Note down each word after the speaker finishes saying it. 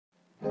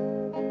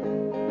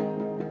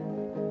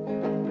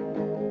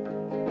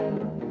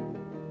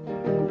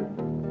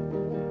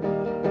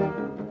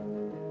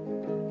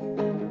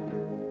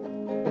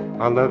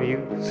I love you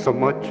so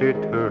much it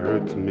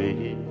hurts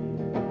me.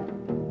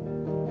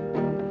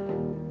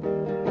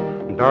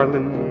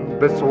 Darling,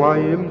 that's why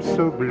I'm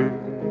so blue.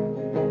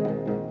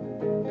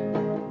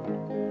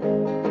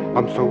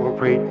 I'm so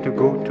afraid to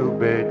go to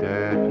bed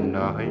at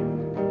night,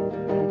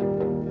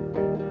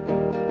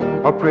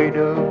 afraid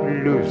of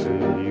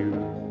losing you.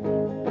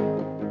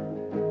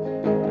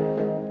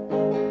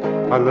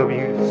 I love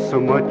you so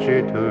much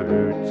it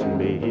hurts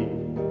me,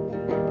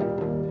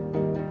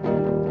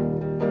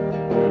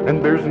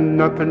 and there's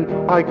nothing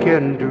I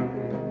can do.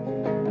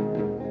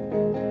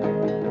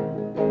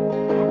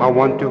 I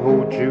want to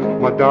hold you,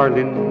 my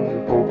darling,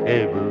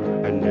 forever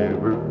and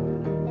ever.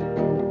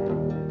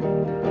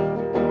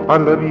 I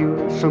love you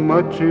so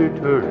much it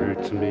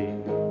hurts me.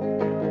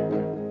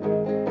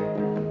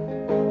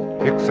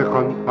 Ik zeg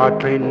aan haar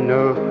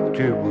kleine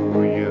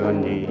tuurje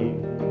niet.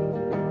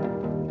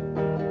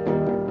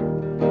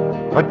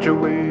 Had je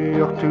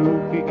weer toe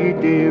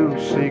idee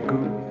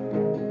zeker?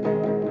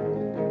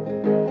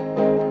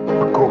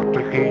 Ik kocht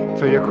de giet,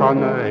 je gaat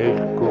naar heel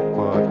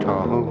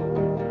kokataal.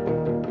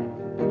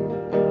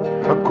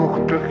 Ik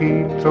kocht de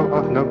giet, zo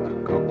aan de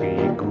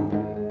kokiego.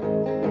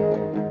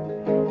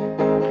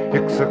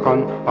 Ik zeg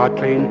aan haar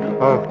klein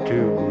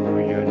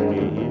tuurje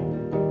niet.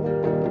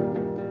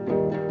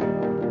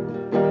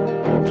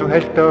 Zo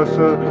helt als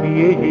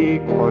je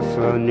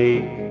kosa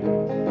niet.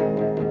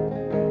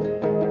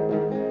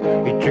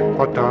 Ik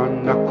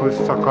patan ako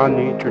sa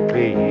kanit tu.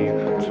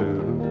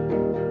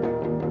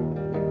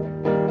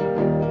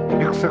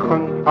 Ik zeg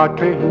aan haar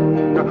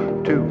klein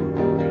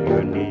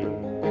tuurje niet.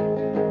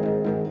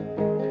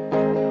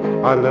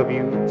 I love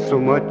you so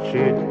much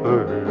it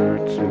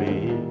hurts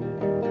me.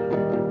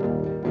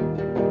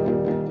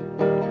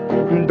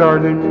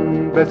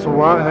 Darling, that's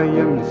why I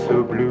am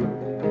so blue.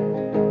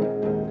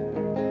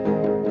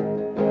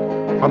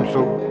 I'm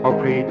so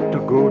afraid to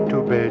go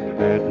to bed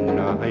at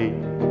night,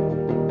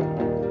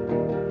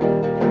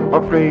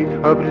 afraid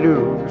of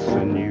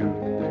losing you.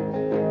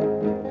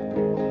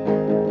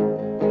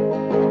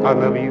 I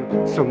love you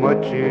so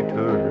much it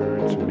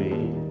hurts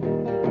me,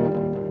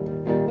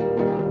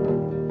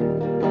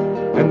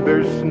 and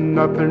there's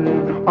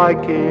nothing I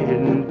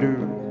can do.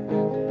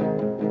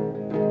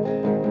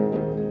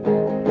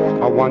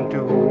 I want to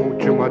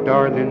hold you, my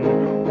darling,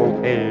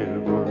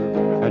 forever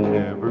and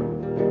ever.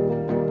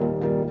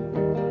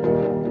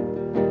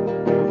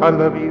 I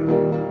love you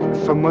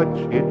so much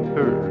it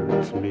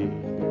hurts me.